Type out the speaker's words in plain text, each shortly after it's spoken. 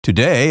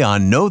Today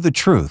on Know the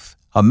Truth,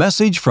 a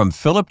message from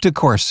Philip to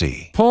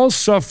Courcy. Paul's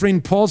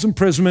suffering, Paul's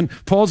imprisonment,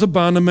 Paul's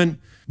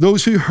abandonment,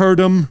 those who hurt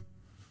him,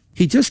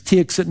 he just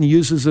takes it and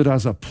uses it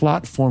as a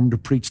platform to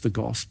preach the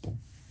gospel.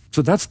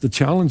 So that's the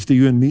challenge to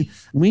you and me.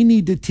 We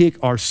need to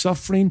take our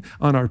suffering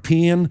and our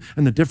pain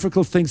and the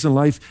difficult things in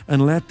life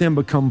and let them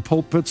become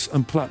pulpits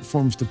and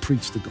platforms to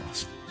preach the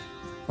gospel.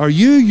 Are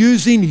you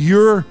using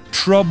your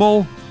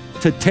trouble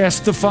to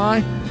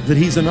testify that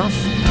he's enough?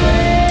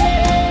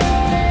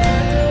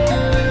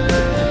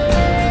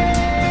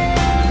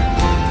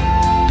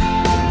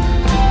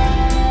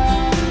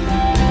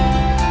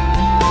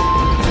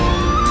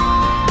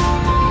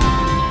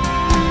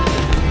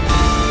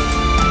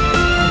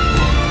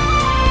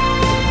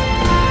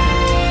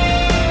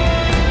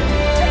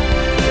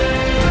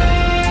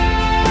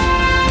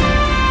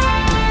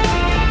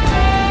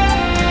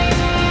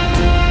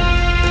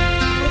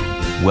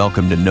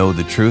 Welcome to Know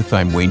the Truth.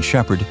 I'm Wayne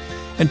Shepherd,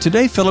 and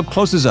today Philip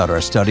closes out our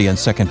study on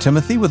 2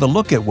 Timothy with a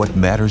look at what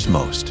matters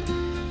most.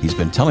 He's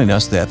been telling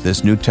us that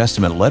this New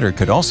Testament letter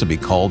could also be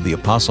called the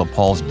Apostle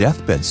Paul's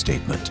deathbed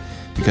statement,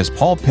 because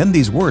Paul penned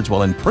these words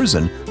while in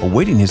prison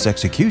awaiting his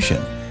execution,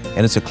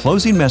 and it's a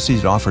closing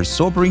message that offers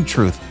sobering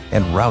truth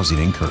and rousing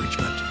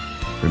encouragement.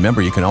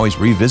 Remember, you can always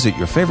revisit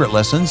your favorite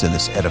lessons in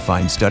this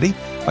edifying study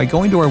by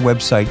going to our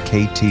website,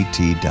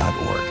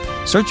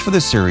 ktt.org. Search for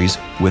the series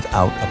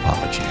Without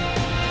Apology.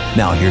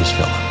 Now here's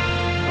Philip.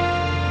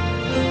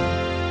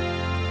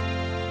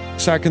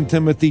 2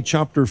 Timothy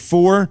chapter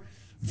 4,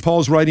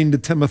 Paul's writing to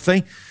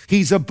Timothy.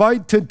 He's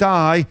about to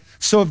die.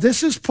 So if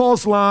this is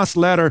Paul's last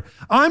letter,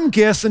 I'm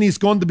guessing he's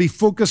going to be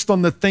focused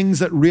on the things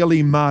that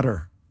really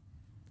matter.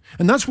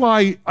 And that's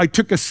why I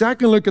took a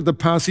second look at the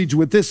passage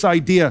with this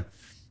idea.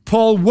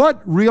 Paul,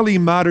 what really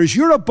matters?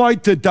 You're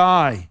about to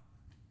die.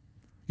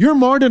 Your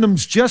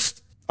martyrdom's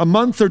just a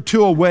month or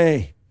two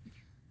away.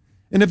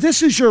 And if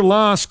this is your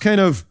last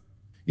kind of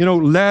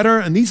letter,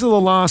 and these are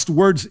the last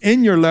words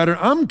in your letter,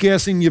 I'm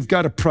guessing you've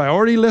got a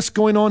priority list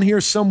going on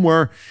here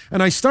somewhere.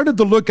 And I started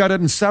to look at it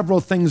and several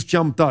things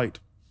jumped out.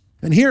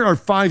 And here are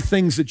 5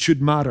 things that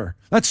should matter.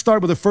 Let's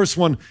start with the first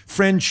one,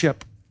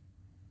 friendship.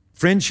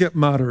 Friendship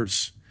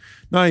matters.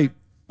 Now,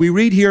 we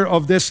read here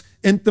of this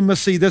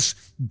intimacy, this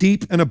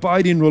deep and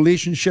abiding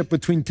relationship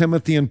between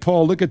Timothy and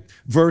Paul. Look at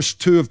verse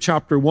 2 of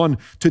chapter 1.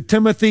 To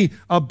Timothy,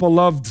 a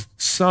beloved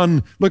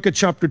son. Look at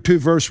chapter 2,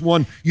 verse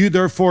 1. You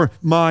therefore,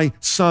 my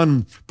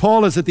son.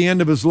 Paul is at the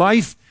end of his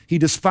life. He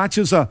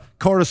dispatches a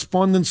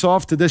correspondence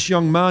off to this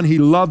young man he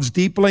loves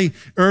deeply,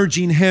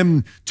 urging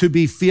him to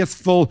be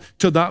faithful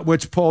to that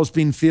which Paul's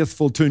been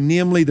faithful to,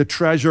 namely the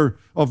treasure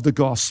of the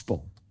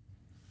gospel.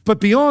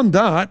 But beyond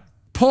that,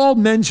 Paul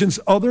mentions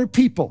other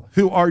people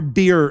who are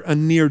dear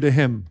and near to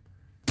him.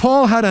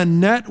 Paul had a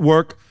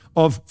network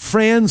of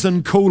friends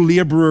and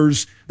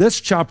co-laborers.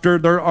 This chapter,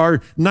 there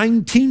are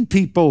 19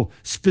 people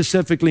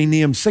specifically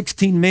named,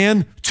 16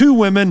 men, 2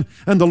 women,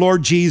 and the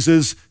Lord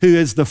Jesus, who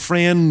is the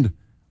friend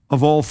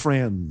of all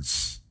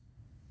friends.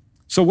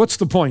 So what's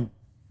the point?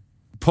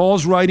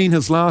 Paul's writing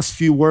his last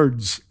few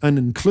words, and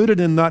included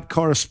in that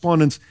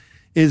correspondence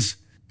is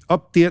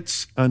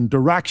updates and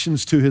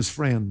directions to his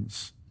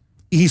friends.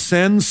 He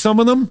sends some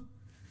of them,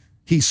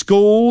 he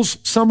scolds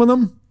some of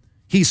them,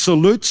 he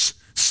salutes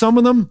some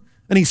of them,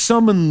 and he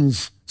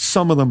summons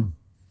some of them.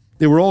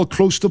 They were all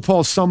close to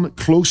Paul, some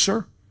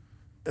closer,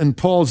 and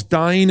Paul's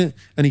dying,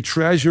 and he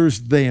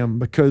treasures them,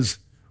 because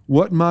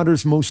what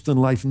matters most in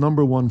life?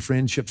 Number 1,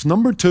 friendships.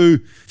 Number 2,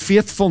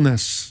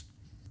 faithfulness.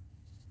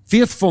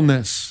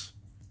 Faithfulness.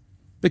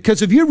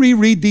 Because if you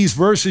reread these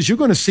verses, you're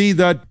going to see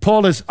that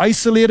Paul is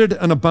isolated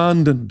and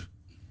abandoned,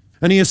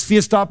 and he has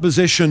faced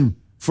opposition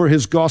for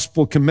his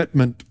gospel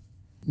commitment.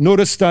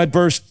 Notice that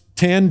verse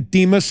 10,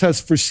 Demas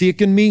has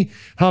forsaken me,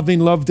 having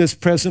loved this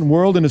present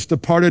world, and has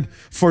departed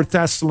for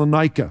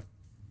Thessalonica.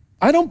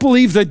 I don't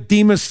believe that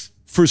Demas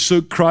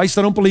forsook Christ.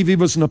 I don't believe he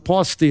was an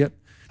apostate.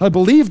 I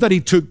believe that he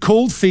took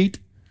cold feet.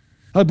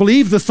 I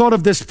believe the thought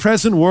of this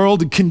present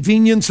world,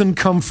 convenience and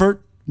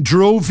comfort,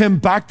 drove him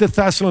back to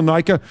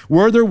Thessalonica,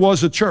 where there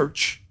was a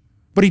church.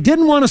 But he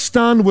didn't want to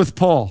stand with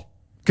Paul,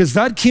 because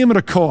that came at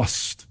a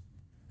cost.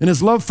 And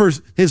his love for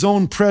his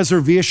own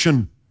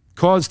preservation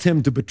caused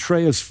him to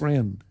betray his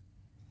friend.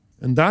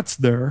 And that's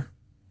there.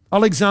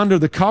 Alexander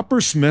the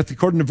coppersmith,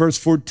 according to verse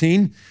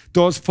 14,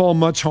 does Paul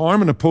much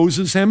harm and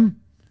opposes him,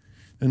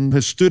 and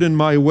has stood in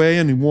my way,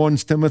 and he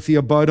warns Timothy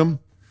about him,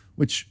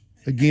 which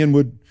again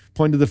would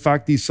point to the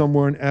fact he's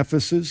somewhere in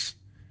Ephesus.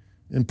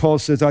 And Paul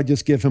says, I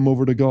just give him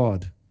over to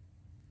God.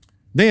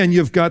 Then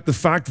you've got the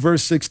fact,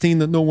 verse 16,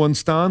 that no one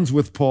stands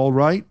with Paul,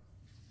 right?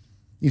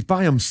 He's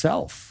by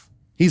himself.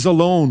 He's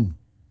alone.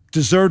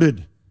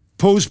 Deserted,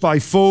 posed by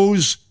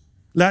foes,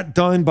 let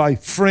down by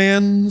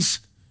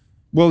friends.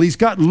 Well, he's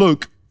got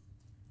Luke,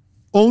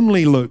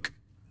 only Luke.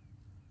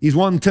 He's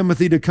wanting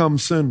Timothy to come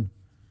soon.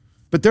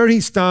 But there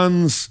he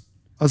stands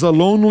as a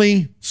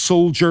lonely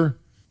soldier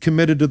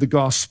committed to the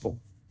gospel.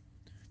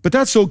 But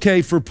that's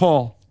okay for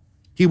Paul.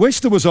 He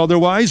wished it was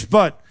otherwise,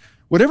 but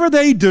whatever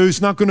they do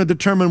is not going to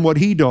determine what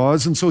he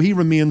does, and so he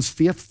remains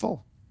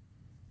faithful.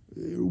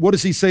 What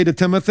does he say to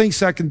Timothy?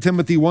 2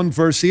 Timothy 1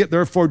 verse 8,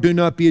 therefore do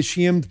not be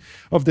ashamed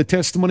of the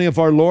testimony of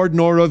our Lord,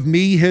 nor of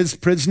me, his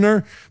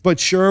prisoner, but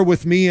share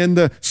with me in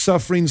the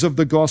sufferings of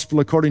the gospel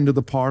according to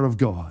the power of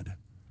God.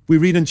 We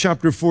read in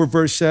chapter 4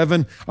 verse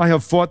 7, I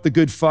have fought the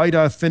good fight,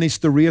 I have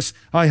finished the race,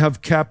 I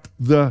have kept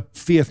the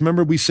faith.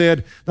 Remember we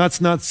said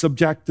that's not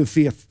subjective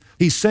faith.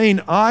 He's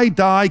saying, I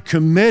die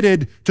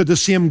committed to the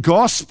same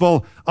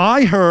gospel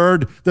I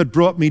heard that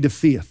brought me to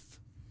faith.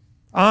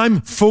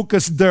 I'm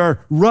focused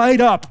there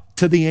right up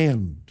to the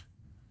end.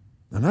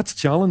 And that's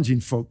challenging,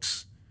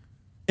 folks.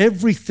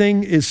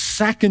 Everything is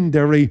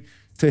secondary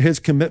to his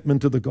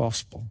commitment to the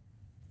gospel.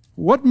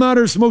 What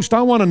matters most?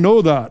 I want to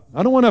know that.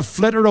 I don't want to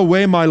flitter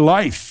away my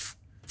life.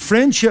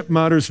 Friendship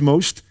matters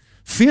most.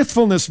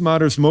 Faithfulness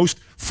matters most.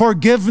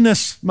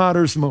 Forgiveness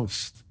matters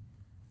most.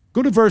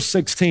 Go to verse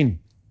 16.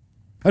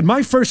 At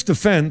my first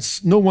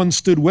offense, no one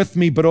stood with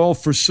me, but all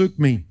forsook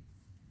me.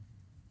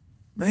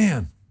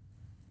 Man.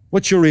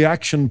 What's your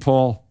reaction,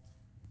 Paul?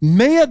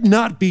 May it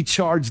not be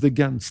charged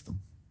against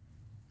them.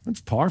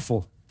 That's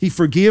powerful. He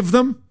forgave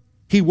them.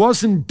 He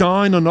wasn't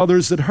down on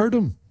others that hurt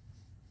him.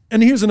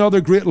 And here's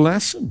another great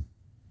lesson.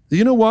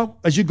 You know what?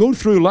 As you go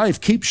through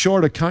life, keep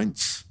short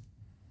accounts.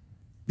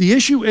 The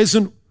issue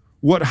isn't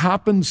what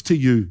happens to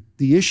you.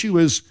 The issue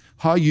is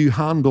how you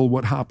handle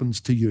what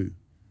happens to you.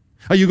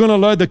 Are you going to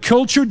allow the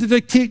culture to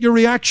dictate your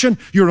reaction,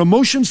 your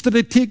emotions to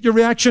dictate your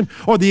reaction,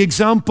 or the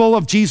example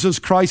of Jesus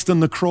Christ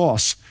on the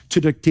cross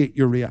to dictate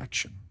your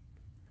reaction?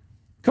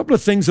 A couple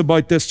of things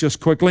about this just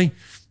quickly.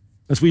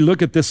 As we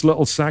look at this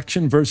little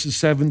section, verses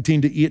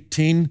 17 to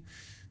 18,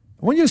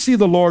 I want you to see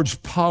the Lord's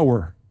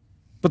power.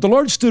 But the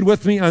Lord stood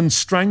with me and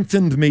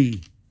strengthened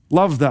me.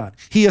 Love that.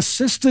 He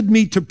assisted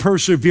me to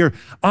persevere.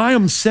 I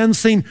am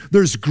sensing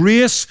there's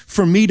grace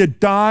for me to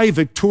die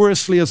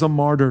victoriously as a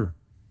martyr.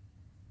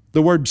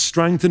 The word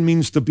strengthen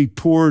means to be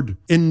poured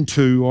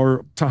into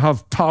or to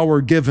have power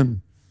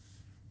given.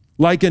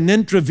 Like an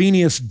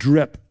intravenous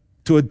drip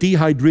to a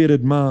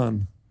dehydrated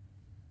man.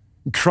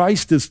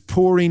 Christ is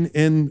pouring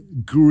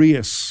in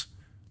grace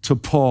to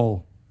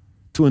Paul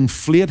to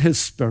inflate his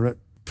spirit,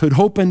 put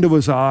hope into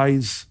his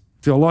eyes,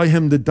 to allow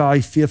him to die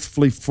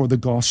faithfully for the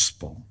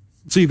gospel.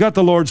 So you've got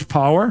the Lord's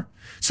power.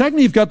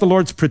 Secondly, you've got the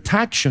Lord's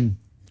protection.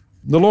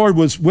 The Lord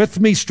was with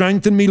me,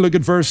 strengthened me. Look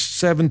at verse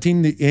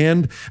 17, the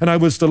end. And I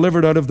was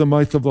delivered out of the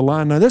mouth of the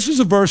lion. Now, this is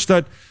a verse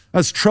that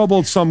has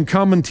troubled some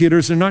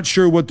commentators. They're not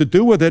sure what to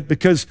do with it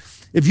because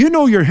if you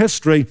know your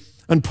history,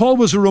 and Paul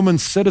was a Roman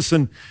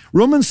citizen,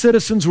 Roman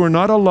citizens were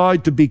not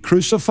allowed to be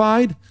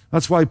crucified.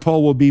 That's why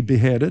Paul will be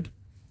beheaded.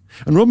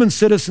 And Roman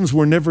citizens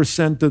were never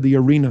sent to the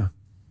arena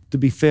to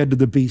be fed to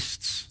the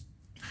beasts.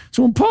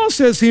 So when Paul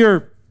says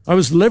here, I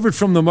was delivered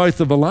from the mouth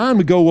of a lion,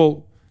 we go,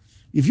 well,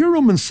 if you're a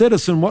Roman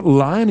citizen, what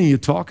lion are you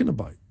talking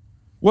about?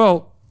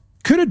 Well,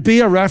 could it be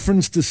a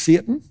reference to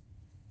Satan?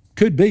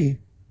 Could be.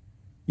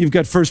 You've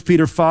got 1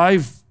 Peter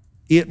 5,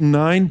 8 and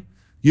 9.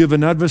 You have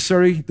an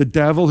adversary, the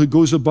devil, who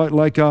goes about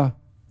like a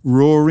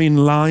roaring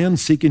lion,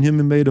 seeking whom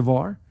he may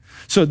devour.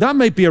 So that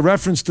might be a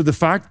reference to the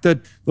fact that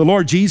the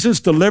Lord Jesus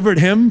delivered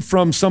him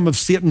from some of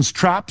Satan's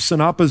traps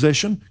and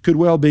opposition. Could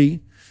well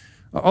be.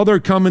 Other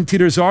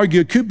commentators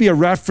argue it could be a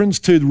reference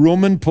to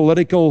Roman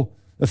political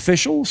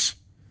officials.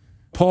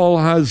 Paul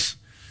has,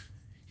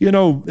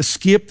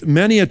 escaped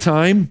many a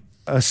time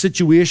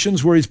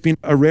situations where he's been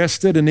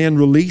arrested and then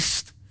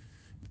released.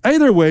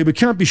 Either way, we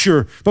can't be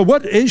sure. But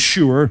what is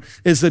sure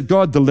is that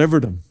God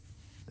delivered him.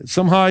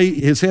 Somehow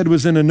his head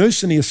was in a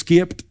noose and he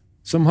escaped.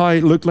 Somehow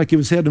it looked like he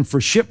was heading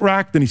for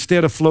shipwreck and he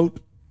stayed afloat.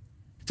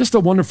 Just a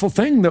wonderful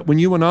thing that when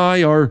you and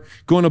I are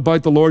going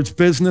about the Lord's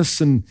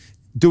business and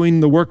doing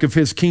the work of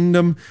his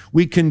kingdom,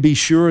 we can be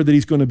sure that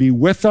he's going to be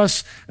with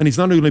us. And he's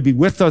not only going to be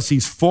with us,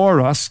 he's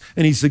for us,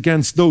 and he's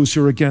against those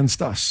who are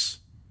against us.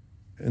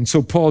 And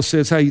so Paul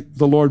says, hey,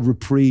 the Lord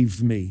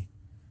reprieved me,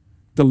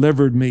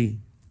 delivered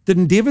me.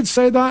 Didn't David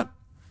say that?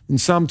 In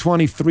Psalm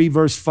 23,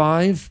 verse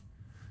 5,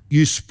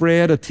 you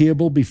spread a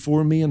table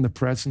before me in the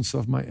presence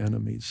of my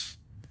enemies.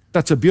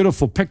 That's a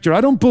beautiful picture.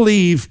 I don't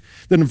believe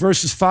that in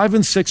verses 5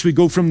 and 6 we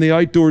go from the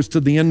outdoors to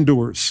the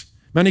indoors.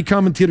 Many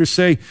commentators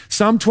say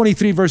Psalm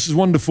 23 verses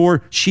 1 to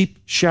 4, sheep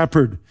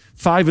shepherd.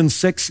 5 and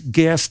 6,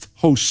 guest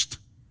host.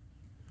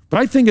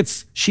 But I think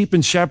it's sheep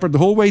and shepherd the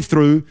whole way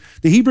through.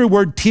 The Hebrew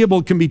word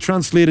table can be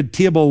translated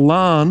table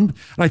land,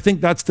 and I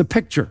think that's the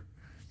picture.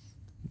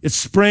 It's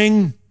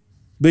spring,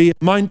 the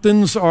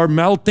mountains are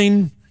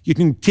melting. You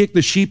can take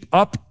the sheep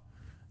up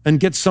and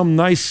get some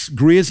nice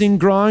grazing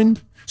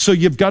ground. So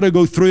you've got to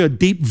go through a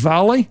deep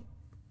valley,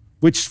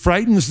 which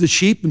frightens the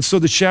sheep. And so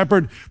the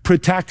shepherd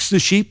protects the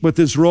sheep with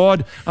his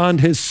rod and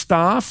his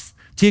staff,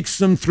 takes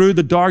them through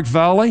the dark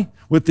valley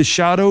with the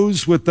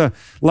shadows, with the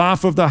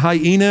laugh of the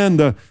hyena and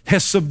the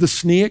hiss of the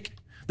snake.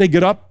 They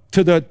get up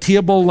to the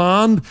table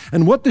land.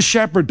 And what the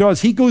shepherd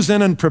does, he goes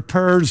in and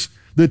prepares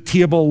the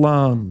table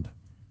land.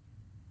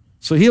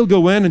 So he'll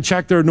go in and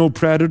check there are no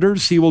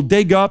predators. He will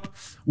dig up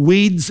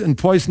weeds and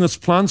poisonous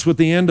plants with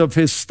the end of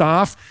his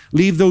staff,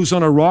 leave those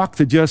on a rock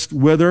to just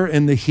wither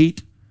in the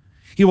heat.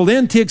 He will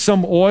then take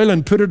some oil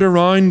and put it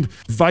around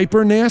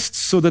viper nests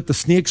so that the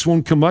snakes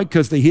won't come out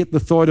because they hate the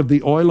thought of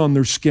the oil on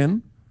their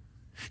skin.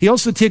 He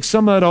also takes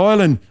some of that oil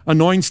and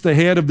anoints the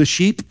head of the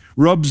sheep,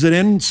 rubs it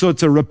in so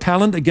it's a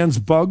repellent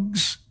against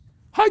bugs.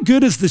 How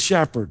good is the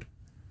shepherd?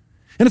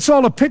 And it's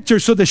all a picture.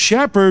 So the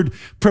shepherd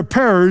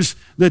prepares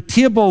the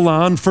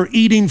tableland for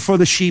eating for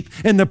the sheep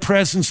in the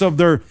presence of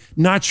their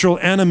natural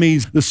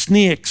enemies, the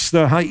snakes,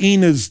 the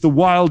hyenas, the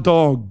wild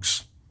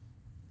dogs.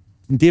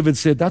 And David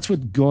said, that's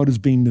what God has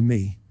been to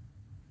me.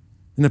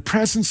 In the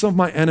presence of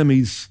my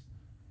enemies,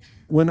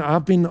 when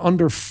I've been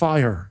under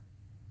fire,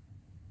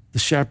 the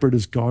shepherd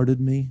has guarded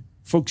me.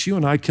 Folks, you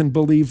and I can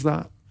believe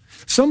that.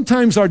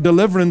 Sometimes our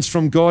deliverance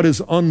from God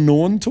is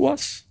unknown to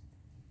us.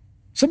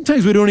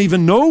 Sometimes we don't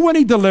even know when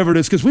he delivered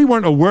us because we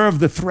weren't aware of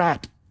the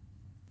threat.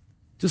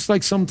 Just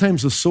like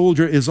sometimes a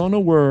soldier is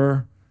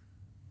unaware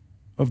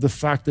of the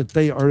fact that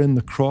they are in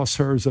the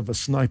crosshairs of a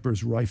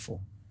sniper's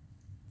rifle.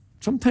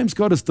 Sometimes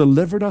God has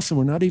delivered us and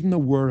we're not even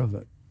aware of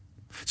it.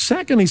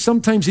 Secondly,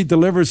 sometimes he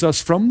delivers us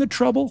from the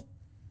trouble.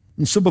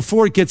 And so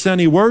before it gets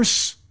any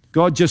worse,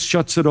 God just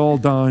shuts it all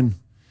down.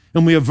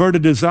 And we avert a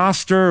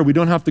disaster. We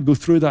don't have to go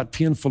through that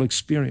painful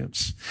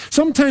experience.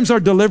 Sometimes our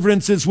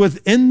deliverance is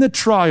within the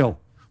trial.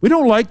 We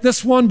don't like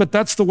this one, but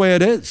that's the way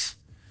it is.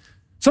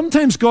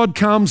 Sometimes God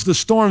calms the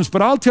storms,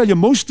 but I'll tell you,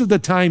 most of the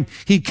time,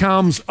 he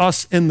calms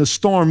us in the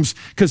storms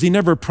because he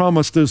never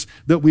promised us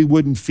that we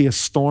wouldn't face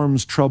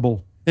storms,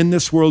 trouble. In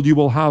this world, you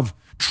will have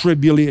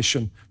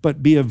tribulation,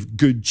 but be of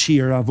good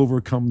cheer. I've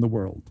overcome the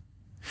world.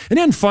 And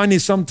then finally,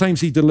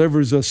 sometimes he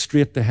delivers us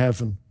straight to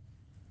heaven.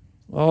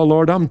 Oh,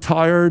 Lord, I'm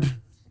tired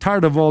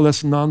of all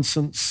this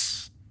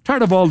nonsense,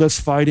 tired of all this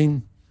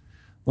fighting.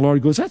 The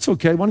Lord goes, that's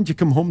okay. Why don't you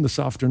come home this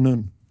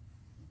afternoon?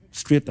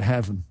 Straight to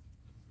heaven.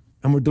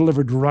 And we're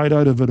delivered right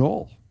out of it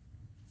all.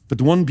 But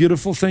the one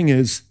beautiful thing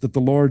is that the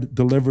Lord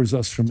delivers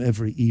us from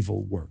every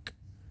evil work.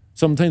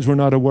 Sometimes we're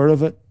not aware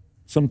of it.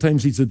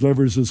 Sometimes he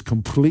delivers us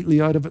completely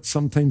out of it.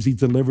 Sometimes he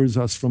delivers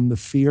us from the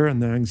fear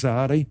and the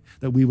anxiety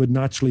that we would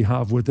naturally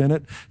have within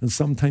it. And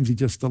sometimes he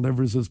just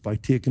delivers us by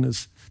taking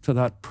us to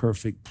that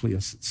perfect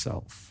place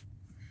itself.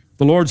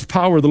 The Lord's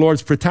power, the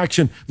Lord's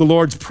protection, the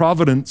Lord's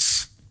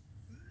providence.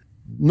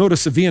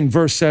 Notice again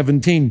verse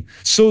 17,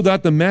 so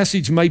that the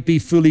message might be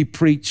fully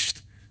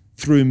preached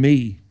through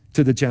me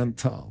to the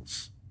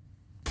Gentiles.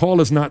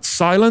 Paul is not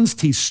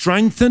silenced, he's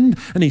strengthened,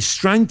 and he's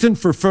strengthened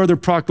for further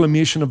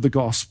proclamation of the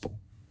gospel.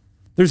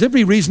 There's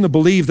every reason to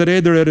believe that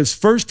either at his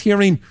first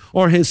hearing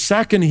or his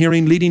second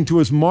hearing leading to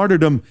his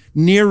martyrdom,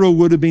 Nero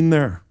would have been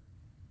there.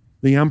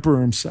 The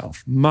emperor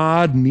himself,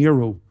 mad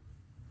Nero,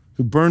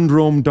 who burned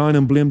Rome down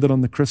and blamed it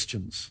on the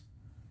Christians.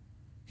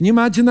 Can you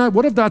imagine that?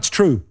 What if that's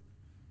true?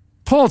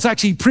 Paul's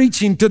actually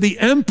preaching to the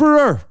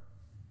emperor.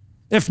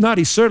 If not,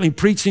 he's certainly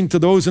preaching to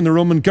those in the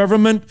Roman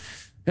government.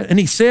 And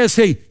he says,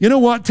 hey, you know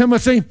what,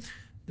 Timothy?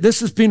 This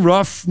has been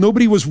rough.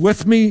 Nobody was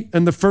with me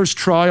in the first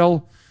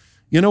trial.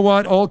 You know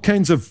what? All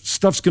kinds of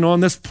stuff's going on.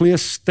 This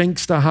place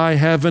stinks to high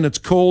heaven. It's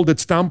cold.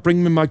 It's damp.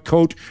 Bring me my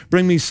coat.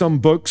 Bring me some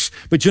books.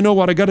 But you know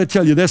what? I got to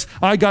tell you this.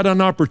 I got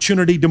an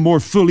opportunity to more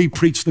fully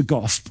preach the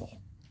gospel.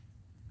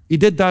 He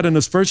did that in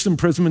his first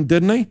imprisonment,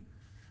 didn't he?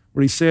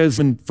 Where he says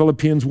in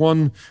Philippians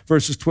 1,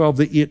 verses 12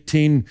 to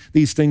 18,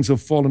 these things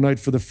have fallen out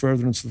for the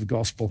furtherance of the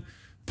gospel.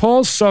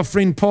 Paul's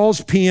suffering,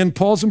 Paul's pain,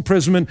 Paul's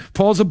imprisonment,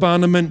 Paul's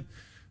abandonment,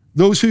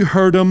 those who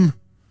hurt him,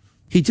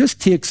 he just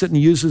takes it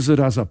and uses it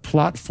as a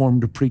platform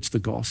to preach the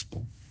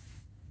gospel.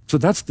 So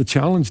that's the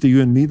challenge to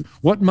you and me.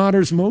 What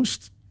matters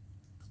most?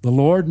 The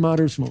Lord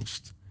matters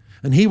most.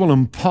 And he will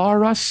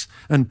empower us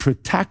and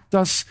protect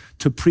us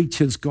to preach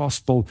his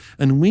gospel.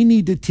 And we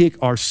need to take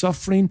our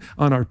suffering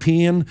and our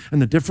pain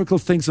and the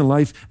difficult things in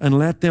life and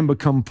let them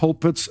become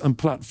pulpits and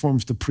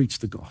platforms to preach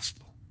the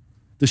gospel,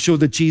 to show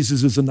that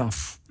Jesus is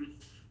enough.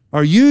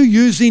 Are you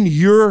using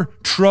your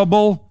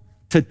trouble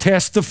to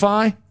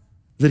testify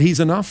that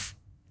he's enough?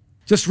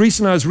 Just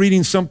recently, I was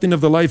reading something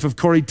of the life of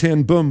Courcy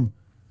ten Boom.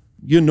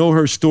 You know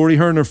her story.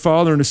 Her and her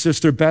father and her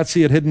sister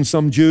Betsy had hidden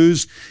some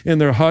Jews in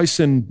their house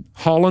in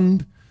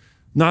Holland.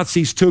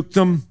 Nazis took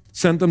them,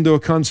 sent them to a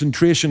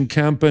concentration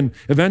camp, and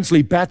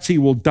eventually Betsy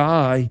will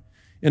die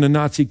in a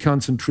Nazi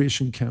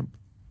concentration camp.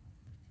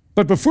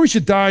 But before she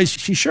dies,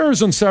 she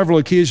shares on several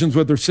occasions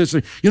with her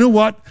sister, you know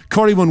what,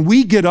 Courcy, when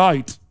we get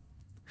out,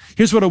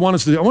 here's what I want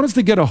us to do. I want us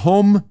to get a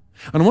home,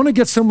 and I want to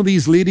get some of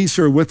these ladies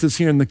who are with us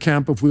here in the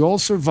camp, if we all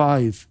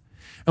survive,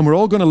 and we're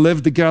all going to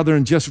live together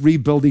and just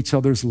rebuild each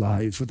other's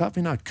lives. Would that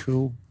be not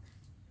cool?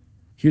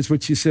 Here's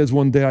what she says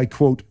one day, I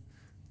quote,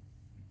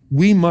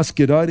 we must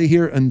get out of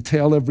here and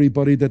tell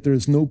everybody that there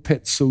is no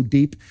pit so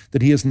deep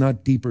that he is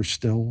not deeper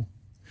still.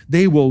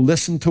 They will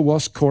listen to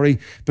us, Courcy,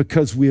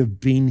 because we have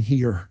been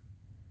here.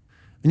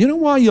 And you know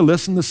why you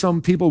listen to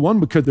some people? One,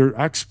 because they're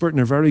expert and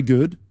they're very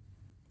good,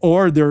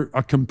 or they're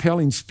a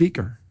compelling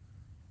speaker,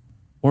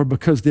 or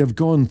because they've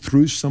gone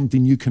through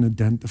something you can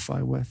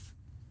identify with.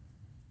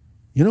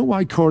 You know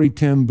why Courcy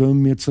ten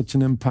Boom made such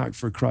an impact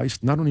for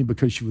Christ? Not only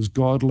because she was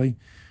godly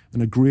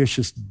and a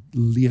gracious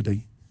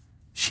lady,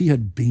 she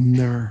had been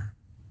there.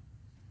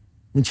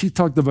 When she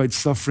talked about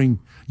suffering,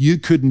 you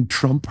couldn't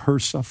trump her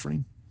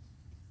suffering.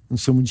 And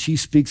so when she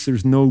speaks,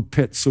 there's no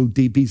pit so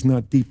deep, he's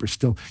not deeper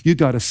still. You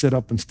got to sit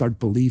up and start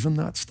believing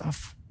that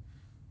stuff.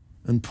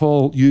 And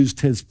Paul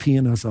used his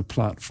pain as a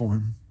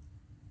platform.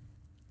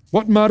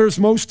 What matters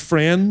most,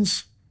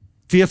 friends?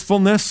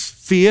 Faithfulness,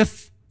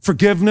 faith,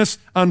 forgiveness,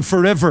 and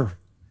forever.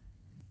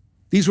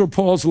 These were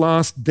Paul's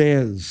last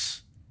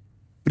days.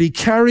 But he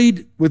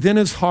carried within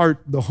his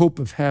heart the hope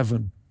of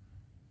heaven.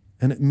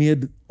 And it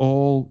made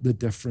all the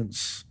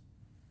difference.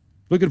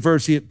 Look at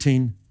verse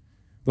 18.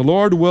 The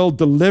Lord will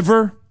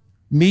deliver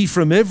me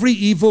from every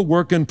evil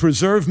work and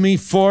preserve me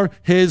for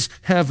his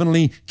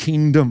heavenly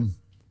kingdom.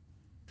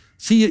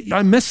 See,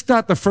 I missed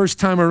that the first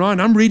time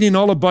around. I'm reading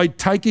all about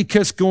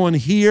Tychicus going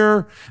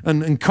here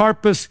and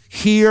Carpus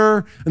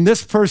here and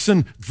this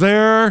person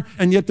there.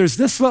 And yet there's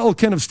this little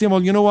kind of statement,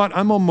 well, you know what?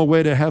 I'm on my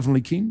way to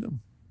heavenly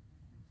kingdom.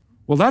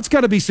 Well, that's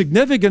got to be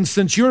significant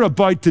since you're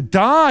about to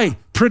die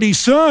pretty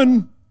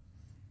soon.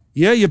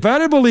 Yeah, you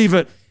better believe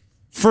it.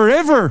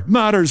 Forever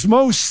matters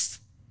most.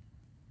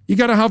 You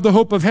got to have the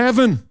hope of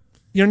heaven.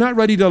 You're not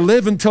ready to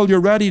live until you're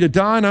ready to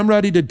die, and I'm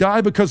ready to die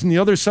because on the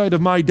other side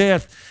of my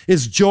death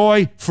is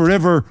joy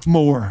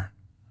forevermore.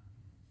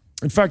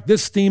 In fact,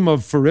 this theme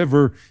of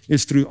forever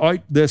is throughout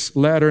this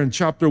letter. In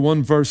chapter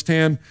 1, verse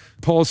 10,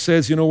 Paul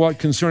says, you know what,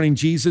 concerning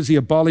Jesus, he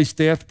abolished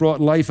death,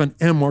 brought life and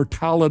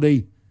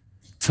immortality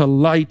to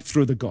light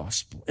through the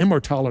gospel.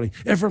 Immortality,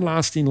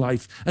 everlasting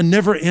life, a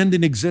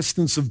never-ending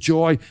existence of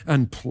joy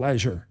and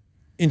pleasure.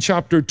 In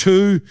chapter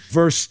 2,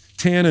 verse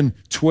 10 and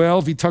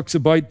 12, he talks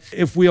about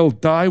if we'll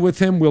die with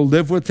him, we'll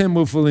live with him.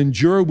 If we'll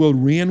endure, we'll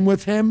reign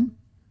with him.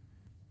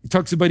 He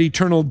talks about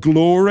eternal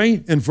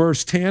glory in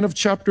verse 10 of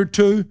chapter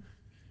 2.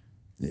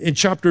 In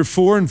chapter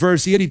 4 and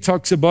verse 8, he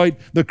talks about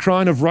the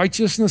crown of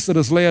righteousness that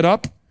is laid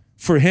up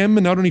for him,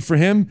 and not only for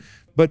him,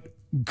 but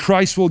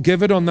Christ will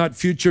give it on that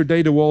future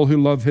day to all who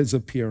love his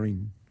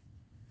appearing.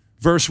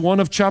 Verse 1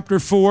 of chapter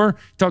 4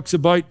 talks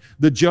about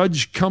the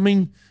judge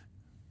coming,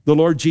 the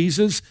Lord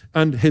Jesus,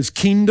 and his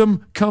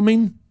kingdom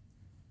coming.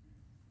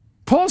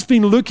 Paul's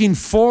been looking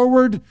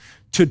forward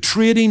to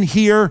trading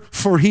here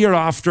for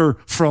hereafter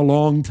for a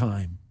long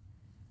time.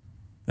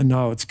 And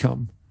now it's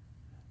come.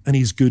 And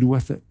he's good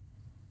with it.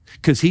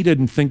 Because he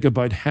didn't think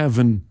about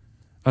heaven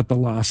at the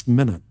last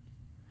minute.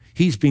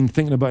 He's been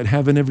thinking about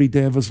heaven every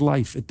day of his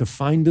life. It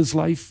defined his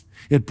life.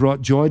 It brought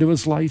joy to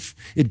his life.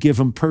 It gave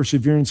him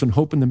perseverance and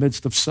hope in the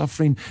midst of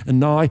suffering. And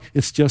now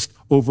it's just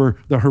over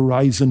the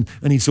horizon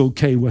and he's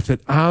okay with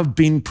it. I've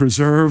been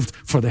preserved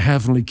for the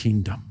heavenly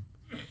kingdom.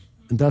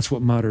 And that's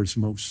what matters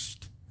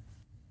most.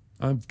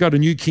 I've got a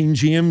New King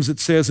James. It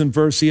says in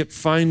verse 8,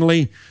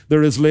 finally,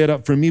 there is laid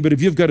up for me. But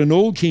if you've got an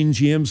old King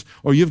James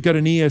or you've got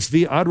an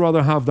ESV, I'd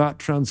rather have that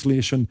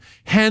translation.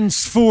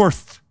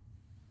 Henceforth,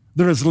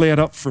 there is laid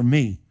up for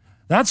me.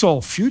 That's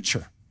all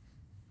future.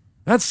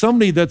 That's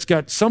somebody that's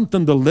got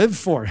something to live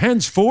for,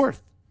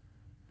 henceforth.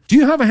 Do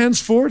you have a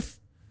henceforth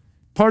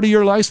part of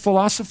your life's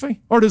philosophy?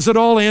 Or does it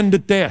all end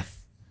at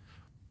death?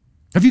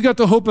 Have you got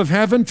the hope of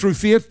heaven through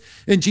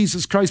faith in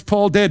Jesus Christ?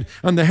 Paul did.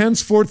 And the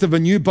henceforth of a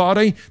new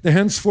body, the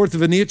henceforth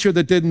of a nature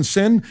that didn't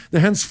sin, the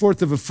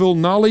henceforth of a full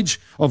knowledge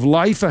of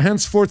life, a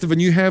henceforth of a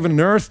new heaven and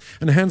earth,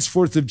 and a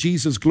henceforth of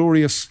Jesus'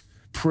 glorious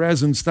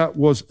presence, that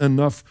was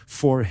enough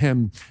for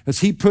him. As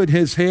he put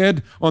his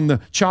head on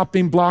the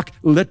chopping block,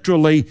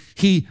 literally,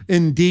 he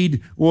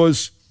indeed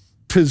was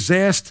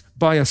possessed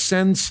by a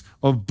sense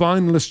of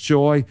boundless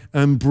joy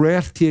and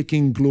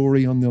breathtaking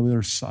glory on the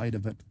other side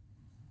of it.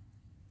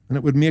 And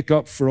it would make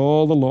up for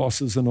all the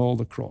losses and all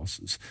the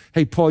crosses.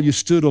 Hey, Paul, you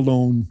stood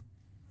alone.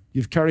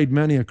 You've carried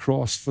many a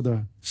cross for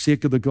the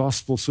sake of the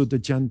gospel so the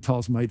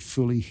Gentiles might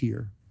fully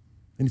hear.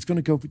 And he's going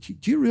to go, but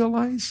do you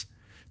realize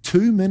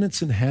 2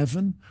 minutes in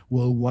heaven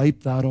will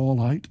wipe that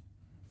all out?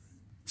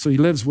 So he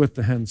lives with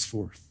the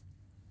henceforth.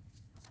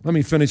 Let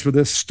me finish with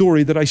this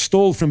story that I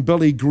stole from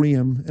Billy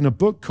Graham in a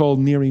book called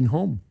Nearing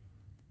Home.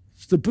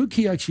 It's the book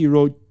he actually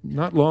wrote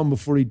not long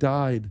before he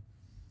died.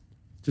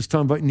 Just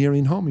talking about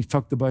nearing home. He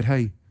talked about,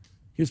 hey,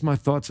 here's my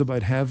thoughts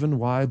about heaven,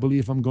 why I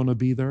believe I'm going to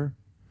be there.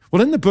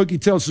 Well, in the book, he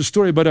tells the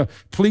story about a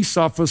police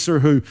officer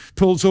who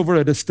pulls over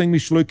a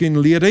distinguished-looking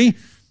lady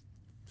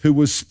who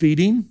was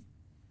speeding.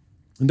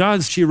 And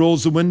as she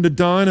rolls the window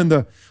down and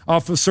the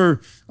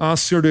officer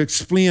asks her to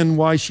explain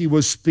why she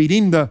was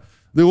speeding, the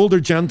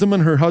older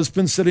gentleman, her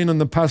husband, sitting on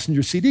the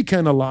passenger seat, he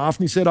kind of laughed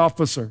and he said,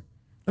 officer,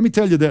 let me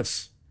tell you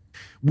this.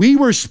 We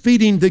were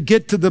speeding to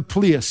get to the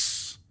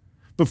place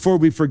before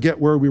we forget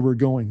where we were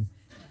going.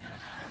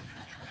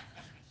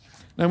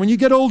 Now, when you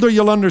get older,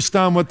 you'll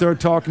understand what they're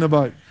talking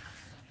about.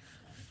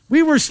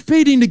 We were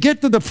speeding to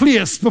get to the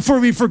place before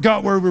we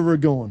forgot where we were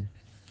going.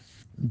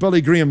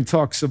 Billy Graham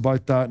talks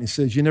about that, and he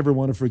says, you never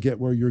want to forget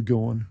where you're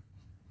going.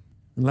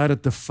 And let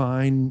it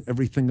define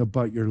everything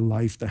about your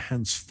life. The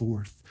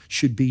henceforth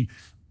should be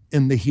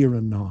in the here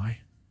and now.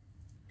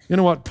 You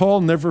know what?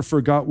 Paul never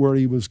forgot where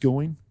he was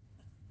going,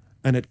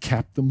 and it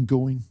kept him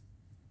going.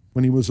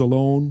 When he was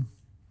alone,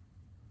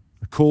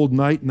 a cold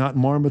night, not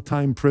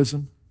Marmatyme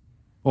prison,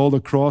 all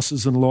the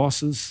crosses and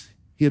losses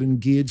he had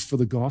engaged for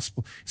the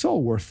gospel. It's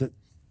all worth it.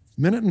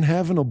 A minute in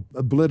heaven will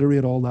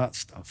obliterate all that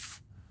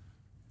stuff.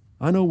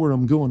 I know where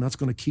I'm going. That's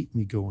going to keep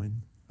me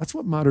going. That's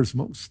what matters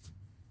most.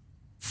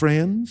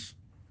 Friends,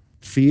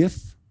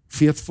 faith,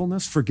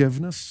 faithfulness,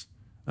 forgiveness,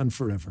 and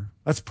forever.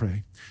 Let's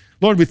pray.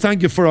 Lord, we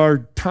thank you for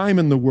our time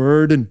in the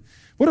Word, and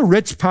what a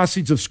rich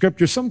passage of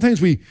Scripture.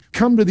 Sometimes we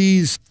come to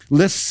these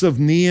lists of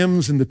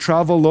names in the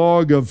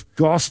travelogue of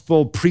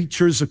gospel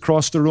preachers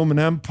across the Roman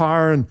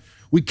Empire, and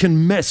we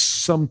can miss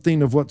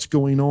something of what's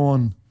going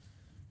on.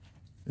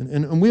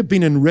 And we've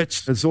been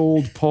enriched as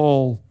old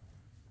Paul,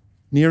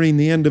 nearing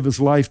the end of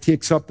his life,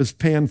 takes up his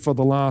pen for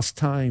the last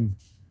time,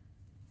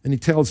 and he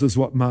tells us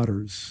what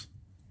matters.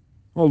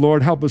 Oh,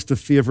 Lord, help us to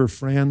favor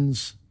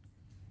friends.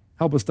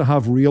 Help us to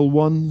have real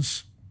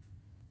ones.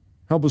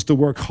 Help us to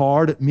work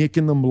hard at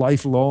making them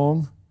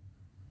lifelong.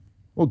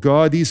 Oh,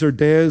 God, these are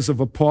days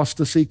of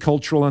apostasy,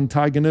 cultural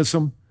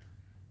antagonism.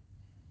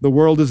 The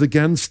world is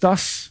against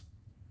us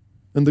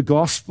and the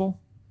gospel,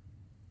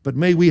 but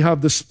may we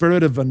have the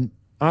spirit of an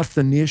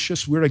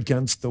Athanasius. We're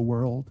against the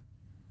world.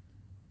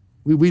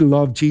 We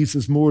love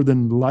Jesus more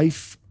than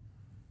life.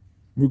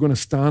 We're going to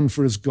stand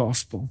for his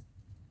gospel,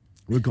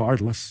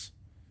 regardless.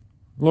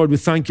 Lord, we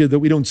thank you that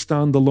we don't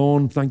stand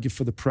alone. Thank you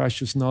for the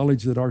precious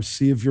knowledge that our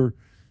Savior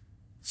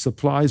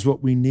supplies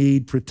what we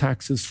need,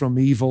 protects us from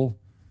evil,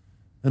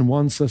 and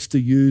wants us to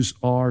use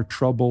our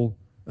trouble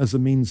as a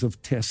means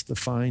of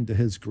testifying to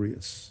his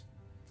grace.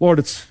 Lord,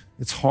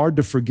 it's hard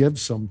to forgive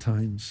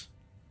sometimes.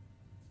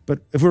 But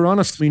if we're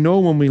honest, we know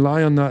when we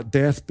lie on that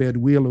deathbed,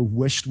 we'll have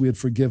wished we had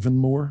forgiven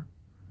more.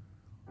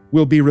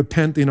 We'll be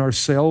repenting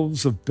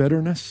ourselves of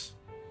bitterness,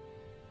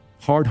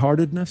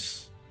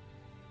 hard-heartedness.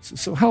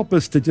 So help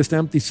us to just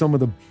empty some of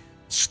the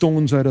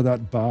stones out of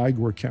that bag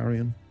we're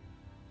carrying.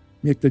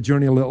 Make the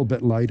journey a little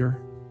bit lighter.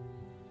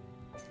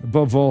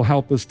 Above all,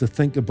 help us to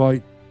think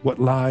about what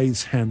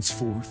lies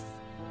henceforth.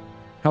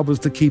 Help us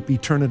to keep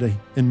eternity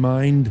in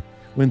mind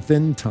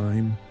within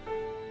time.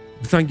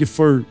 Thank you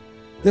for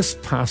this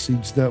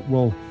passage that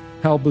will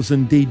help us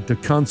indeed to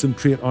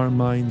concentrate our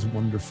minds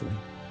wonderfully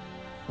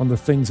on the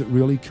things that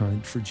really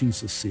count for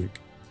Jesus' sake.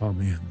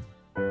 Amen.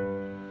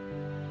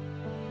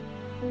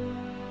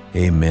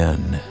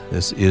 Amen.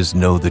 This is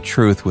Know the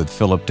Truth with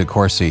Philip de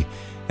Courcy,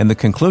 and the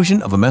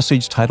conclusion of a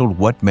message titled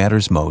What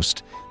Matters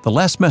Most, the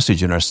last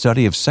message in our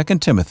study of 2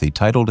 Timothy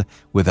titled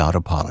Without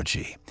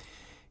Apology.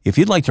 If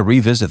you'd like to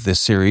revisit this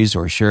series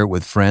or share it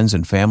with friends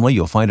and family,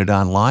 you'll find it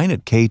online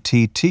at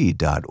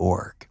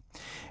ktt.org.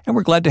 And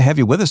we're glad to have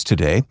you with us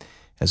today.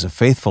 As a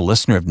faithful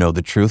listener of Know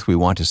the Truth, we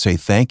want to say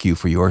thank you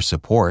for your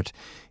support.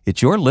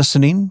 It's your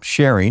listening,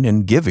 sharing,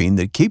 and giving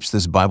that keeps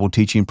this Bible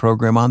teaching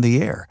program on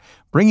the air,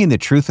 bringing the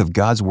truth of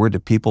God's Word to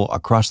people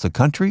across the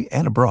country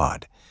and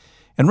abroad.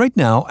 And right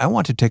now, I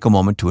want to take a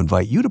moment to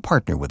invite you to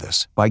partner with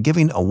us by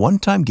giving a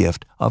one-time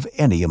gift of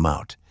any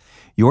amount.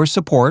 Your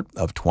support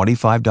of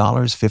 $25,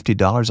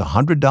 $50,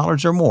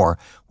 $100 or more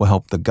will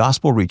help the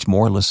gospel reach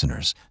more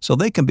listeners so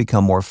they can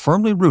become more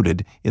firmly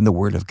rooted in the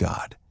Word of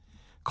God.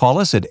 Call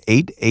us at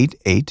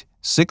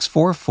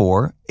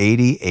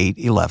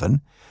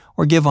 888-644-8811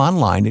 or give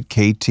online at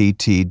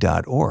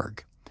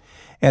ktt.org.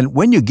 And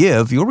when you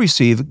give, you'll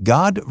receive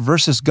God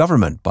versus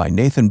Government by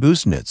Nathan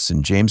Busnitz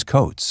and James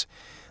Coates.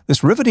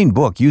 This riveting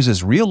book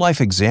uses real-life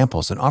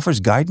examples and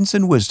offers guidance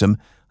and wisdom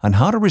on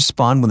how to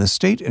respond when the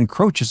state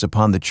encroaches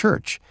upon the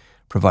church,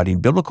 providing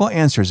biblical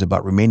answers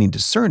about remaining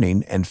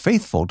discerning and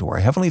faithful to our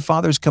Heavenly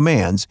Father's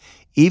commands,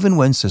 even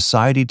when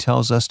society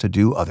tells us to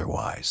do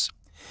otherwise.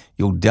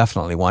 You'll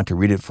definitely want to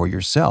read it for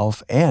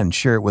yourself and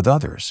share it with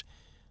others.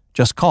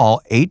 Just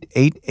call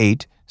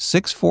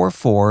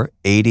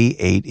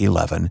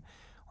 888-644-8811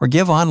 or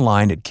give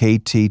online at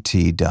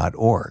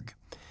ktt.org.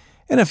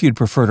 And if you'd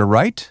prefer to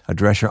write,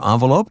 address your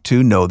envelope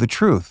to Know the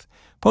Truth,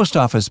 Post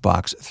Office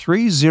Box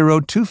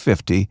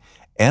 30250,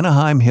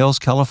 Anaheim Hills,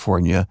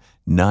 California,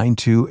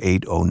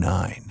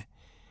 92809.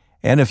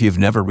 And if you've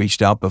never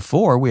reached out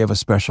before, we have a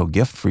special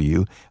gift for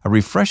you, a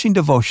refreshing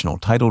devotional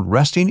titled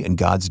Resting in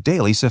God's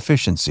Daily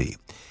Sufficiency.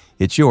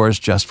 It's yours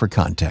just for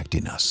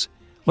contacting us.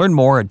 Learn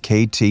more at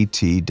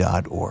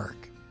ktt.org.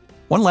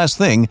 One last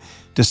thing,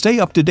 to stay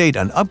up to date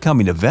on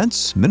upcoming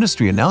events,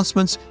 ministry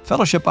announcements,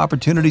 fellowship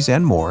opportunities,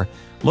 and more,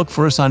 look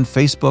for us on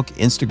Facebook,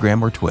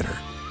 Instagram, or Twitter.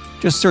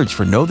 Just search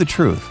for Know the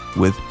Truth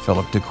with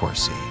Philip de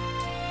Courcy.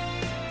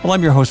 Well,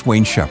 I'm your host,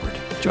 Wayne Shepherd.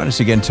 Join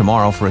us again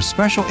tomorrow for a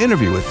special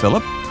interview with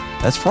Philip.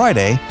 That's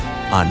Friday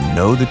on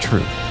Know the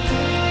Truth.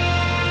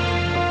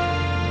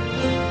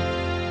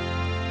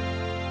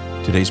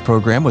 Today's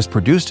program was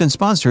produced and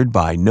sponsored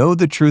by Know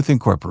the Truth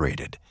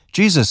Incorporated.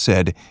 Jesus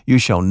said, "You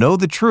shall know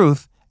the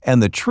truth, and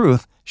the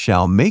truth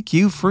shall make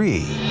you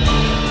free."